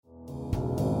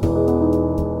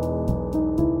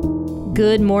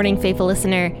Good morning, faithful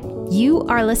listener. You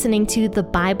are listening to the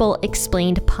Bible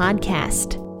Explained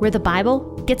podcast, where the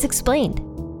Bible gets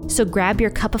explained. So grab your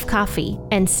cup of coffee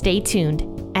and stay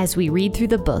tuned as we read through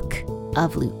the book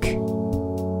of Luke.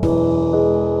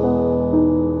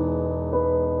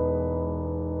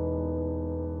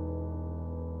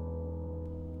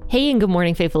 Hey, and good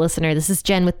morning, faithful listener. This is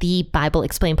Jen with the Bible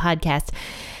Explained podcast.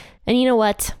 And you know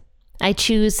what? I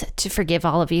choose to forgive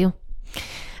all of you.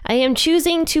 I am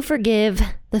choosing to forgive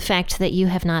the fact that you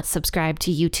have not subscribed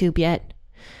to YouTube yet,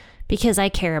 because I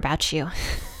care about you.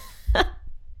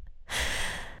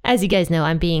 As you guys know,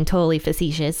 I'm being totally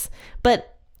facetious,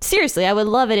 but seriously, I would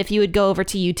love it if you would go over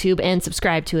to YouTube and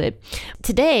subscribe to it.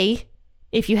 Today,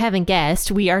 if you haven't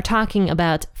guessed, we are talking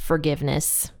about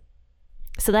forgiveness.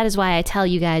 So that is why I tell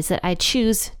you guys that I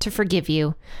choose to forgive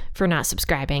you for not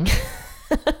subscribing.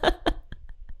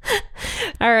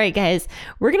 All right, guys,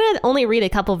 we're going to only read a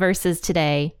couple verses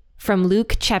today from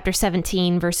Luke chapter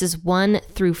 17, verses 1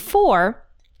 through 4.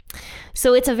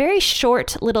 So it's a very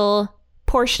short little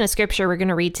portion of scripture we're going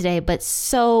to read today, but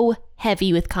so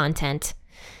heavy with content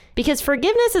because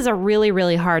forgiveness is a really,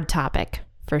 really hard topic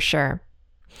for sure.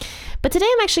 But today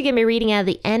I'm actually going to be reading out of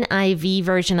the NIV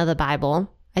version of the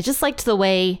Bible. I just liked the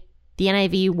way the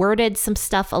NIV worded some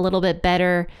stuff a little bit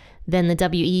better than the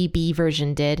WEB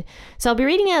version did. So I'll be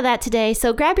reading out of that today.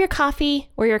 So grab your coffee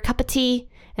or your cup of tea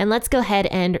and let's go ahead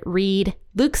and read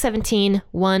Luke 17,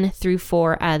 1 through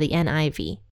 4 out of the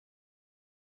NIV.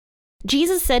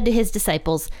 Jesus said to his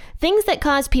disciples, "Things that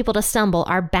cause people to stumble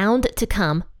are bound to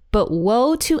come, but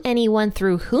woe to anyone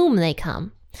through whom they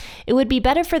come. It would be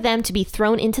better for them to be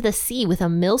thrown into the sea with a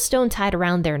millstone tied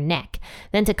around their neck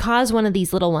than to cause one of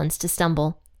these little ones to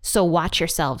stumble. So watch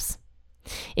yourselves.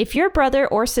 If your brother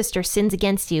or sister sins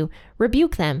against you,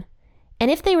 rebuke them. And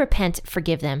if they repent,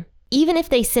 forgive them. Even if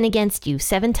they sin against you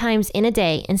 7 times in a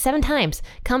day and 7 times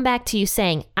come back to you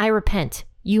saying, 'I repent,'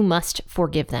 you must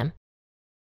forgive them."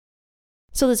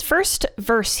 So this first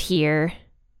verse here,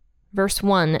 verse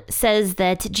 1, says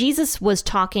that Jesus was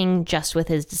talking just with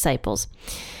his disciples.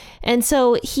 And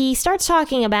so he starts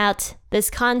talking about this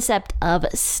concept of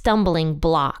stumbling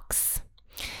blocks.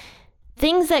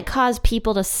 Things that cause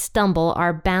people to stumble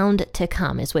are bound to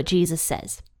come, is what Jesus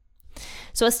says.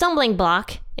 So a stumbling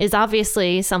block is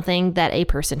obviously something that a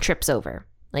person trips over.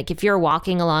 Like if you're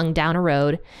walking along down a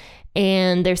road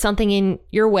and there's something in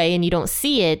your way and you don't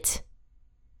see it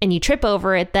and you trip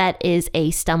over it, that is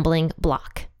a stumbling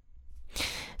block.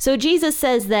 So Jesus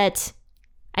says that,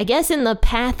 I guess in the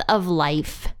path of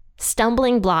life,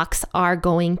 stumbling blocks are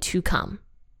going to come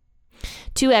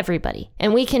to everybody.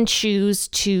 And we can choose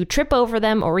to trip over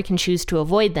them or we can choose to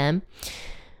avoid them.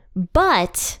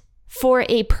 But for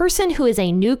a person who is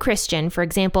a new Christian, for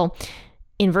example,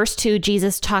 in verse 2,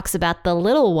 Jesus talks about the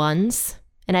little ones.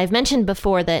 And I've mentioned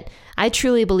before that I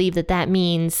truly believe that that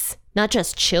means not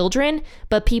just children,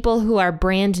 but people who are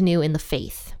brand new in the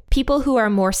faith. People who are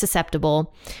more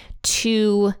susceptible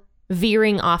to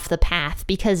veering off the path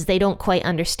because they don't quite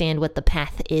understand what the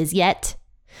path is yet.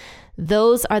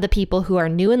 Those are the people who are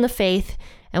new in the faith,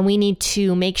 and we need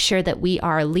to make sure that we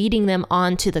are leading them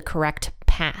onto the correct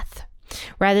path,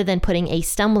 rather than putting a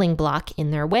stumbling block in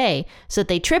their way so that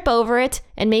they trip over it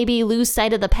and maybe lose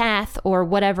sight of the path or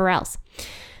whatever else.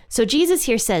 So Jesus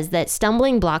here says that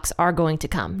stumbling blocks are going to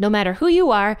come. No matter who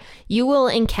you are, you will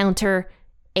encounter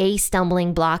a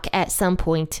stumbling block at some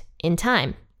point in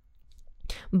time.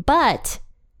 But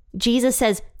Jesus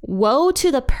says, woe to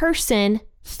the person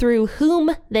through whom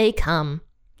they come.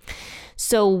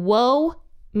 So woe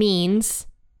means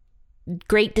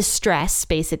great distress,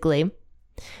 basically.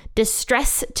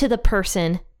 Distress to the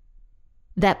person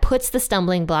that puts the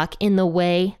stumbling block in the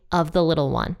way of the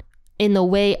little one, in the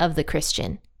way of the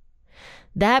Christian.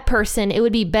 That person, it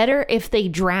would be better if they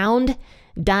drowned,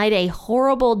 died a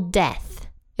horrible death.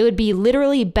 It would be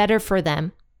literally better for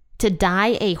them to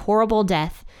die a horrible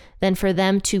death than for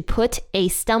them to put a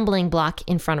stumbling block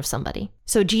in front of somebody.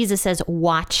 So Jesus says,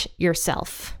 watch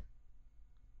yourself.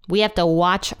 We have to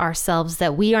watch ourselves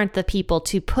that we aren't the people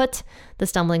to put the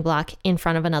stumbling block in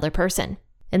front of another person.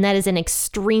 And that is an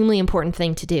extremely important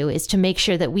thing to do, is to make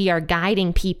sure that we are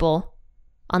guiding people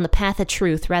on the path of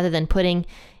truth rather than putting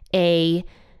an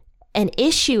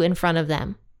issue in front of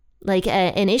them. Like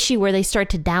an issue where they start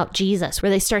to doubt Jesus,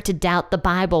 where they start to doubt the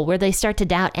Bible, where they start to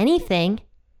doubt anything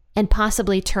and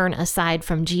possibly turn aside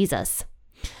from Jesus.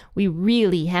 We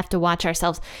really have to watch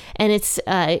ourselves. And it's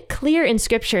clear in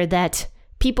Scripture that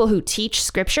people who teach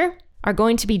Scripture are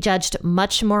going to be judged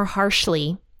much more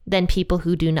harshly than people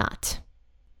who do not.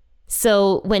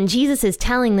 So when Jesus is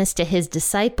telling this to his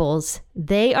disciples,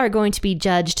 they are going to be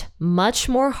judged much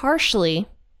more harshly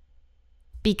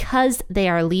because they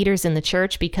are leaders in the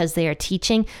church, because they are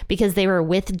teaching, because they were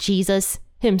with Jesus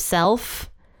himself.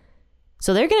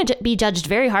 So they're going to be judged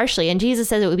very harshly. And Jesus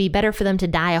says it would be better for them to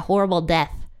die a horrible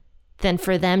death than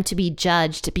for them to be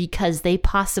judged because they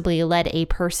possibly led a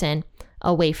person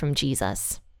away from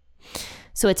Jesus.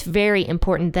 So it's very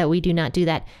important that we do not do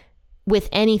that with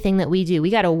anything that we do.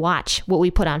 We got to watch what we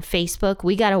put on Facebook.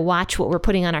 We got to watch what we're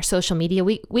putting on our social media.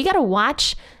 We got to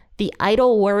watch the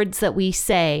idle words that we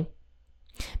say,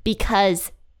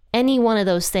 because any one of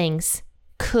those things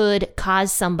could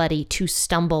cause somebody to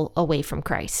stumble away from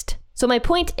Christ. So my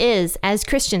point is, as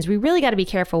Christians, we really got to be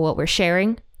careful what we're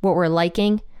sharing, what we're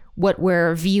liking, what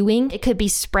we're viewing. It could be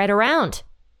spread around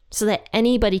so that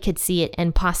anybody could see it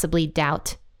and possibly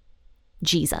doubt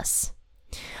Jesus.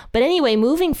 But anyway,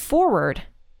 moving forward,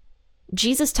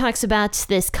 Jesus talks about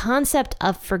this concept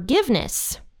of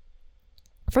forgiveness.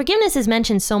 Forgiveness is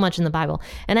mentioned so much in the Bible,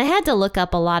 and I had to look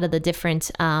up a lot of the different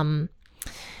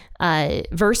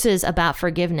verses about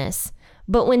forgiveness.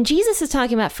 But when Jesus is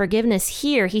talking about forgiveness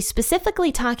here, he's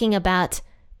specifically talking about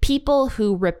people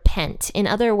who repent. In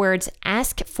other words,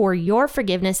 ask for your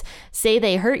forgiveness. Say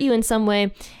they hurt you in some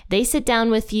way. They sit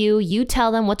down with you, you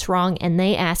tell them what's wrong, and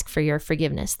they ask for your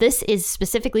forgiveness. This is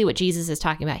specifically what Jesus is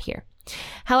talking about here.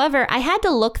 However, I had to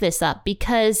look this up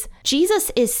because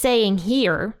Jesus is saying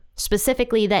here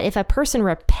specifically that if a person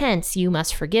repents, you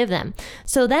must forgive them.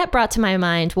 So that brought to my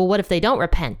mind, well, what if they don't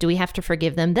repent? Do we have to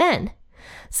forgive them then?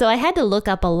 So I had to look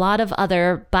up a lot of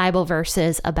other Bible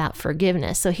verses about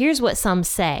forgiveness. So here's what some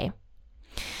say.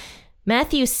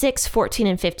 Matthew 6:14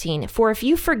 and 15. For if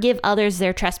you forgive others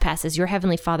their trespasses, your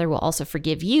heavenly Father will also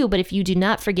forgive you. But if you do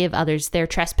not forgive others their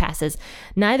trespasses,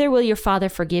 neither will your Father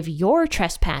forgive your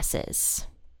trespasses.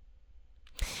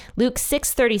 Luke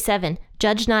 6:37.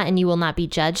 Judge not and you will not be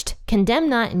judged. Condemn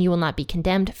not and you will not be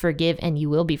condemned. Forgive and you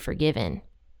will be forgiven.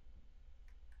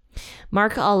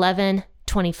 Mark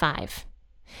 11:25.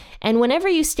 And whenever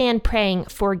you stand praying,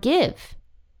 forgive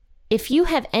if you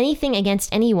have anything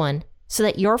against anyone, so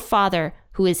that your Father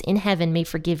who is in heaven may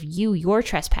forgive you your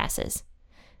trespasses.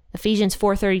 Ephesians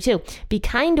 4:32. Be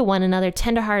kind to one another,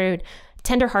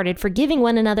 tenderhearted, forgiving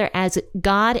one another as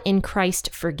God in Christ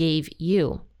forgave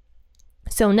you.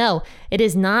 So no, it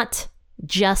is not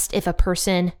just if a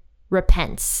person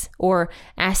repents or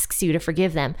asks you to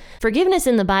forgive them. Forgiveness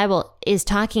in the Bible is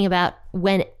talking about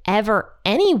whenever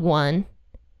anyone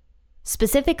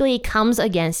specifically comes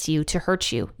against you to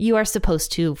hurt you, you are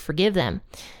supposed to forgive them.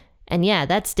 And yeah,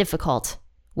 that's difficult.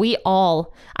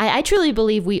 I truly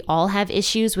believe we all have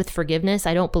issues with forgiveness.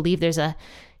 I don't believe there's a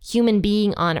human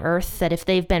being on earth that if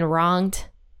they've been wronged,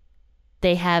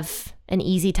 they have an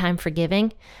easy time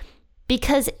forgiving,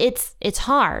 because it's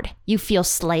hard. You feel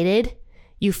slighted,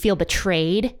 you feel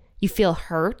betrayed, you feel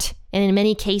hurt, and in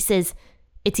many cases,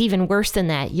 it's even worse than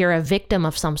that. You're a victim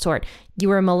of some sort. You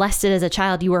were molested as a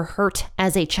child. You were hurt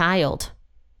as a child.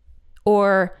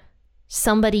 Or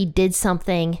somebody did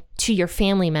something to your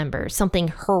family member, something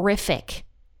horrific.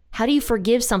 How do you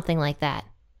forgive something like that?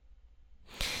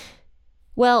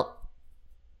 Well,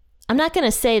 I'm not going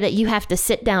to say that you have to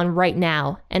sit down right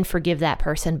now and forgive that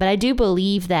person, but I do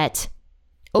believe that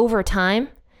over time,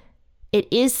 it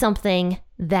is something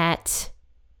that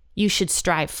you should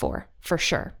strive for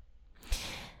sure.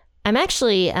 I'm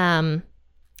actually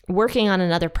working on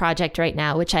another project right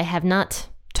now, which I have not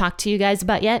talked to you guys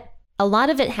about yet. A lot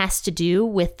of it has to do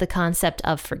with the concept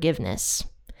of forgiveness.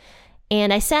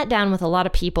 And I sat down with a lot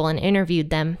of people and interviewed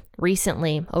them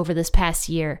recently over this past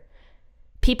year.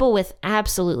 People with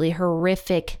absolutely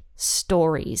horrific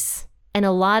stories. And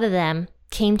a lot of them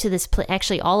came to this place,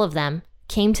 actually all of them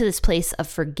came to this place of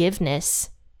forgiveness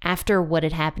after what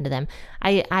had happened to them.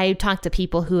 I talked to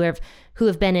people who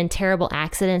have been in terrible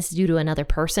accidents due to another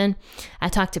person. I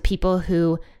talked to people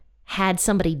who had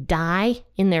somebody die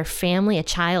in their family, a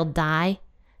child die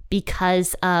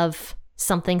because of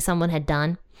something someone had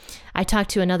done. I talked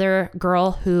to another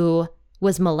girl who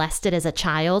was molested as a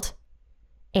child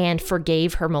and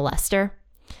forgave her molester.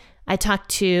 I talked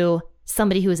to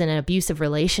somebody who was in an abusive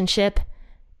relationship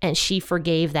and she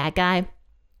forgave that guy.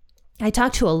 I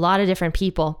talked to a lot of different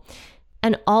people,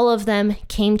 and all of them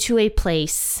came to a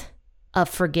place of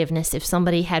forgiveness if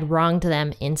somebody had wronged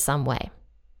them in some way.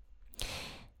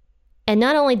 And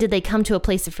not only did they come to a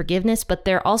place of forgiveness, but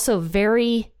they're also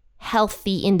very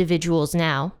healthy individuals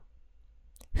now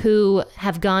who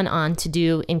have gone on to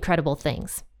do incredible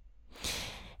things.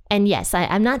 And yes,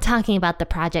 I'm not talking about the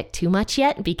project too much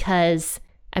yet because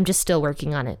I'm just still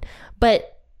working on it.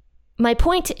 But my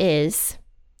point is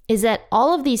that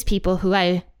all of these people who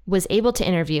I was able to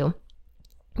interview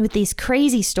with these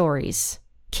crazy stories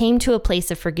came to a place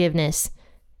of forgiveness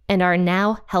and are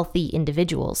now healthy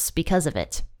individuals because of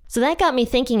it. So that got me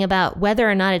thinking about whether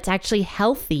or not it's actually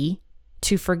healthy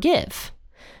to forgive.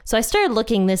 So I started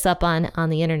looking this up on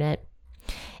the internet,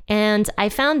 and I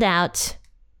found out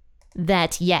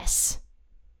that yes,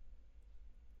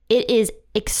 it is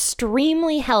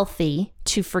extremely healthy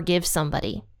to forgive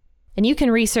somebody. And you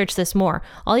can research this more.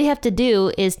 All you have to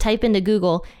do is type into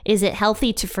Google, is it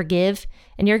healthy to forgive?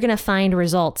 And you're going to find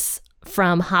results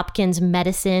from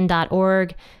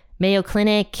hopkinsmedicine.org, Mayo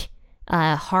Clinic,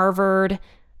 Harvard,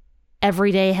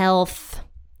 Everyday Health,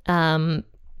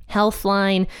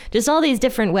 Healthline, just all these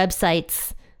different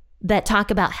websites that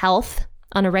talk about health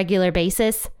on a regular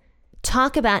basis,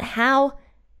 talk about how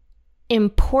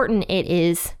important it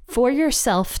is for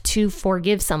yourself to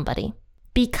forgive somebody,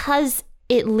 because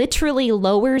it literally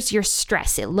lowers your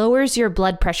stress. It lowers your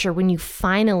blood pressure when you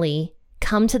finally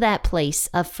come to that place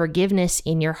of forgiveness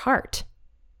in your heart.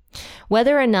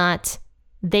 Whether or not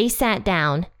they sat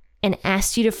down and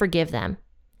asked you to forgive them,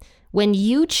 when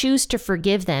you choose to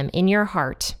forgive them in your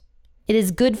heart, it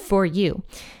is good for you.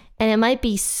 And it might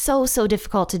be so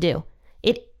difficult to do.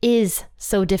 It is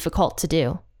so difficult to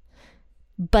do.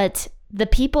 But the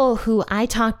people who I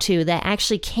talked to that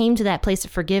actually came to that place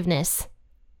of forgiveness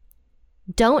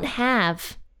don't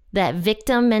have that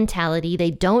victim mentality.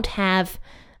 They don't have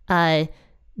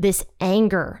this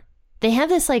anger. They have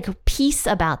this like peace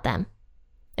about them.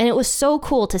 And it was so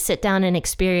cool to sit down and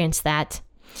experience that.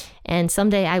 And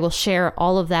someday I will share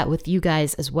all of that with you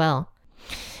guys as well.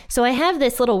 So I have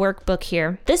this little workbook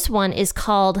here. This one is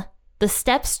called The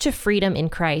Steps to Freedom in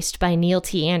Christ by Neil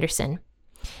T. Anderson.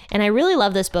 And I really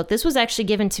love this book. This was actually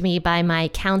given to me by my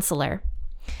counselor.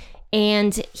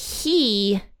 And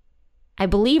he, I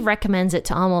believe, recommends it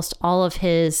to almost all of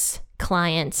his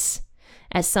clients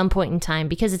at some point in time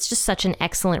because it's just such an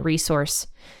excellent resource.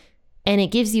 And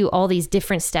it gives you all these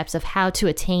different steps of how to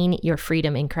attain your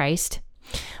freedom in Christ.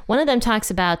 One of them talks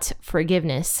about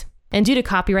forgiveness. And due to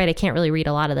copyright, I can't really read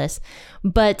a lot of this.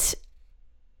 But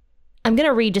I'm going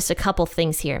to read just a couple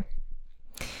things here.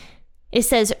 It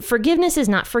says, forgiveness is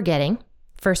not forgetting,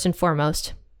 first and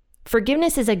foremost.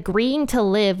 Forgiveness is agreeing to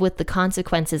live with the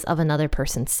consequences of another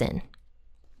person's sin,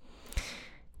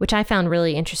 which I found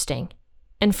really interesting.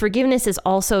 And forgiveness is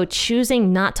also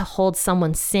choosing not to hold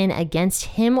someone's sin against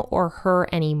him or her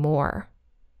anymore.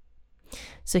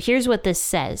 So here's what this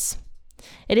says.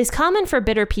 It is common for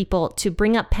bitter people to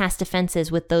bring up past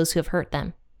offenses with those who have hurt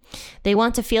them. They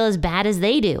want to feel as bad as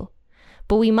they do.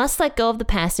 But we must let go of the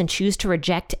past and choose to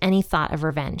reject any thought of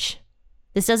revenge.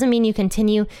 This doesn't mean you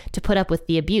continue to put up with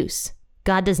the abuse.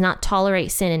 God does not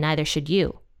tolerate sin, and neither should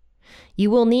you.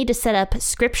 You will need to set up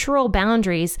scriptural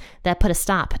boundaries that put a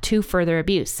stop to further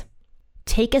abuse.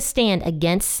 Take a stand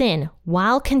against sin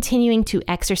while continuing to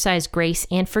exercise grace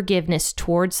and forgiveness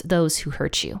towards those who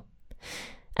hurt you.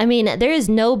 I mean, there is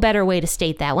no better way to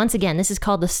state that. Once again, this is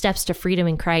called The Steps to Freedom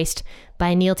in Christ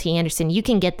by Neil T. Anderson. You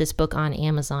can get this book on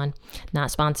Amazon,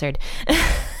 not sponsored.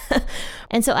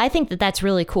 And so I think that that's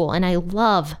really cool. And I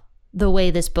love the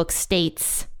way this book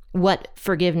states what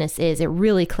forgiveness is. It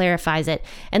really clarifies it.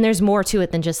 And there's more to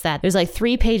it than just that. There's like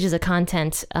 3 pages of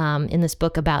content in this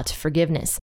book about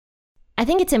forgiveness. I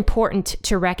think it's important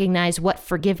to recognize what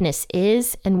forgiveness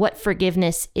is and what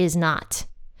forgiveness is not.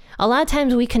 A lot of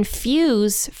times we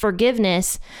confuse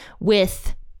forgiveness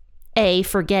with A,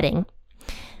 forgetting,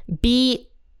 B,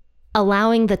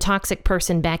 allowing the toxic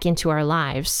person back into our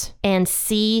lives, and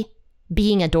C,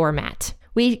 being a doormat.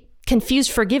 We confuse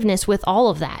forgiveness with all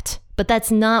of that, but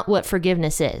that's not what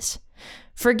forgiveness is.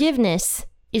 Forgiveness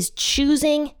is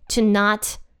choosing to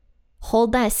not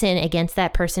hold that sin against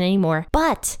that person anymore,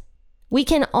 but we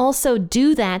can also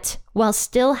do that while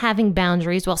still having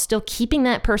boundaries, while still keeping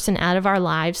that person out of our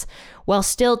lives, while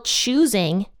still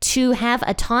choosing to have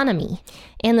autonomy.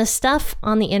 And the stuff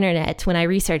on the internet, when I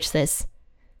research this,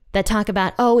 that talk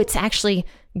about, oh, it's actually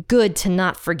good to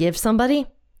not forgive somebody,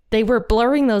 they were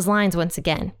blurring those lines once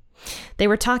again. They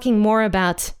were talking more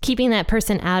about keeping that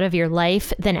person out of your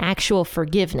life than actual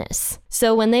forgiveness.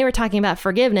 So when they were talking about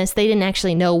forgiveness, they didn't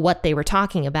actually know what they were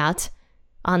talking about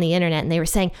on the internet, and they were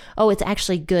saying, oh, it's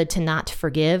actually good to not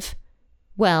forgive.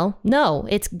 Well, no,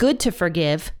 it's good to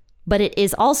forgive, but it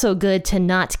is also good to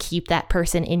not keep that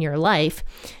person in your life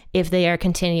if they are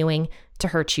continuing to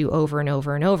hurt you over and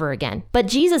over and over again. But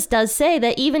Jesus does say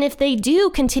that even if they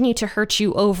do continue to hurt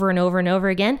you over and over and over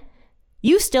again,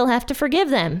 you still have to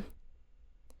forgive them.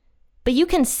 But you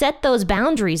can set those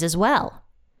boundaries as well.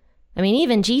 I mean,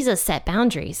 even Jesus set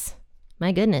boundaries.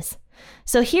 My goodness.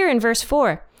 So here in verse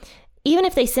 4, even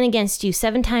if they sin against you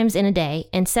 7 times in a day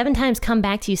and 7 times come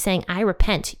back to you saying, I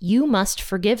repent, you must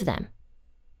forgive them.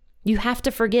 You have to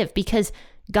forgive because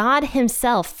God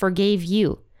himself forgave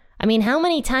you. I mean, how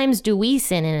many times do we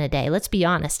sin in a day? Let's be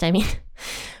honest. I mean,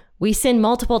 we sin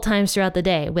multiple times throughout the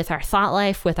day with our thought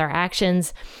life, with our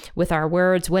actions, with our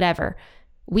words, whatever.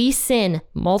 We sin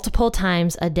multiple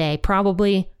times a day,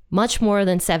 probably much more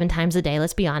than 7 times a day,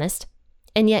 let's be honest.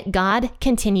 And yet God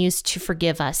continues to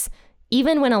forgive us,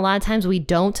 even when a lot of times we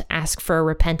don't ask for a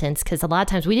repentance, because a lot of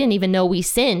times we didn't even know we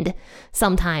sinned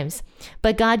sometimes.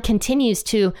 But God continues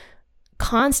to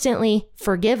constantly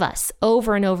forgive us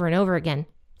over and over and over again.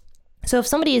 So if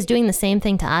somebody is doing the same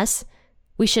thing to us,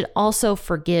 we should also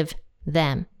forgive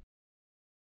them.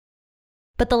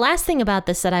 But the last thing about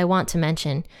this that I want to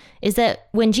mention is that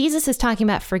when Jesus is talking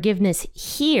about forgiveness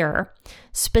here,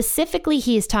 specifically,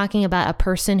 he is talking about a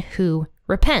person who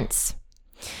repents.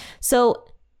 So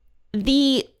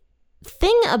the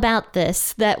thing about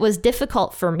this that was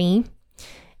difficult for me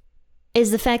is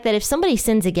the fact that if somebody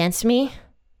sins against me,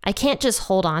 I can't just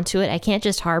hold on to it. I can't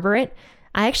just harbor it.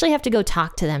 I actually have to go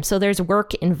talk to them. So there's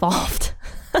work involved.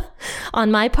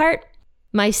 On my part,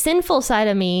 my sinful side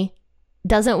of me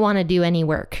doesn't want to do any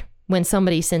work when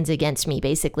somebody sins against me,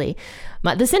 basically.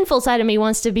 The sinful side of me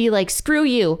wants to be like, screw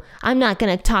you. I'm not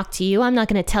going to talk to you. I'm not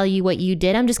going to tell you what you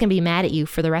did. I'm just going to be mad at you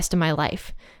for the rest of my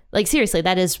life. Like, seriously,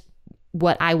 that is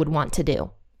what I would want to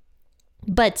do.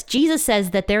 But Jesus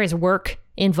says that there is work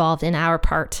involved in our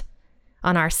part,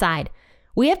 on our side.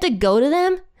 We have to go to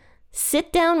them,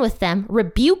 sit down with them,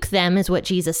 rebuke them is what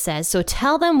Jesus says. So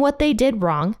tell them what they did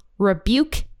wrong,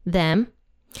 rebuke them,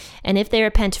 and if they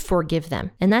repent, forgive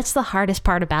them. And that's the hardest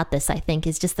part about this, I think,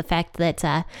 is just the fact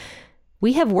that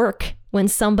we have work when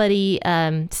somebody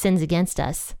sins against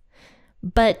us.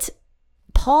 But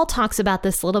Paul talks about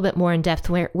this a little bit more in depth,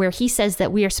 where he says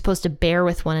that we are supposed to bear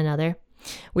with one another.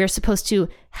 We're supposed to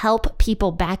help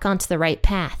people back onto the right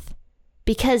path.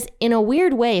 Because in a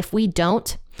weird way, if we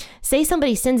don't, say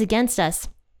somebody sins against us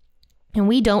and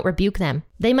we don't rebuke them,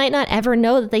 they might not ever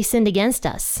know that they sinned against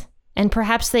us. And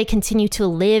perhaps they continue to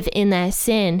live in that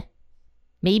sin,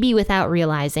 maybe without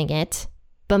realizing it.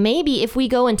 But maybe if we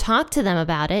go and talk to them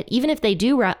about it, even if they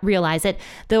do realize it,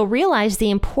 they'll realize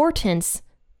the importance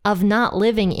of not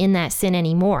living in that sin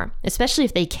anymore, especially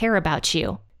if they care about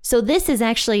you. So this is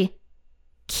actually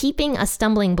keeping a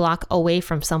stumbling block away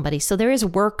from somebody. So there is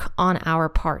work on our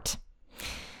part.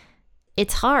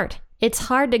 It's hard. It's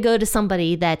hard to go to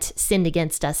somebody that sinned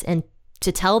against us and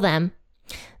to tell them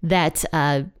that,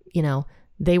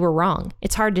 they were wrong.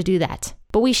 It's hard to do that,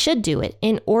 but we should do it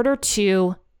in order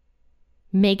to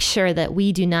make sure that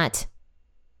we do not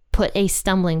put a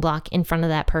stumbling block in front of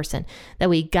that person, that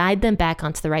we guide them back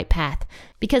onto the right path.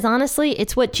 Because honestly,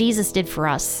 it's what Jesus did for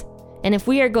us. And if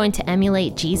we are going to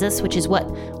emulate Jesus, which is what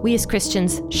we as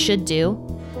Christians should do,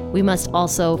 we must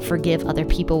also forgive other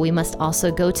people. We must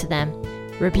also go to them,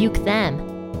 rebuke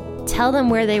them, tell them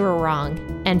where they were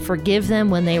wrong, and forgive them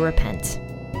when they repent.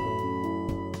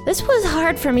 This was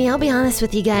hard for me, I'll be honest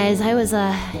with you guys. I was,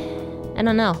 I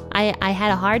don't know. I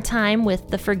had a hard time with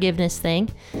the forgiveness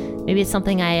thing. Maybe it's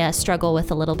something I struggle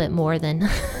with a little bit more than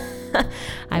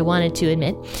I wanted to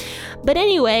admit. But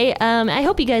anyway, I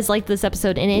hope you guys liked this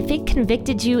episode. And if it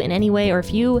convicted you in any way, or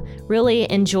if you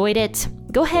really enjoyed it,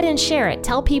 go ahead and share it.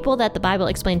 Tell people that the Bible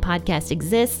Explained podcast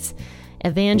exists.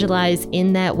 Evangelize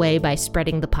in that way by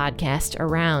spreading the podcast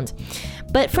around.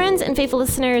 But friends and faithful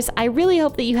listeners, I really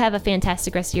hope that you have a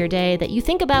fantastic rest of your day, that you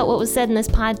think about what was said in this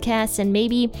podcast and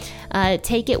maybe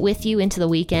take it with you into the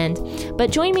weekend.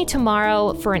 But join me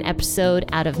tomorrow for an episode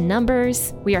out of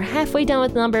Numbers. We are halfway done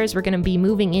with Numbers. We're going to be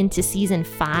moving into season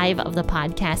 5 of the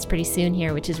podcast pretty soon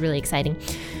here, which is really exciting.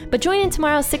 But join in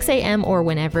tomorrow, 6 a.m. or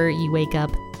whenever you wake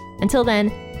up. Until then,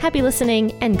 happy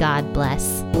listening and God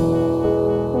bless.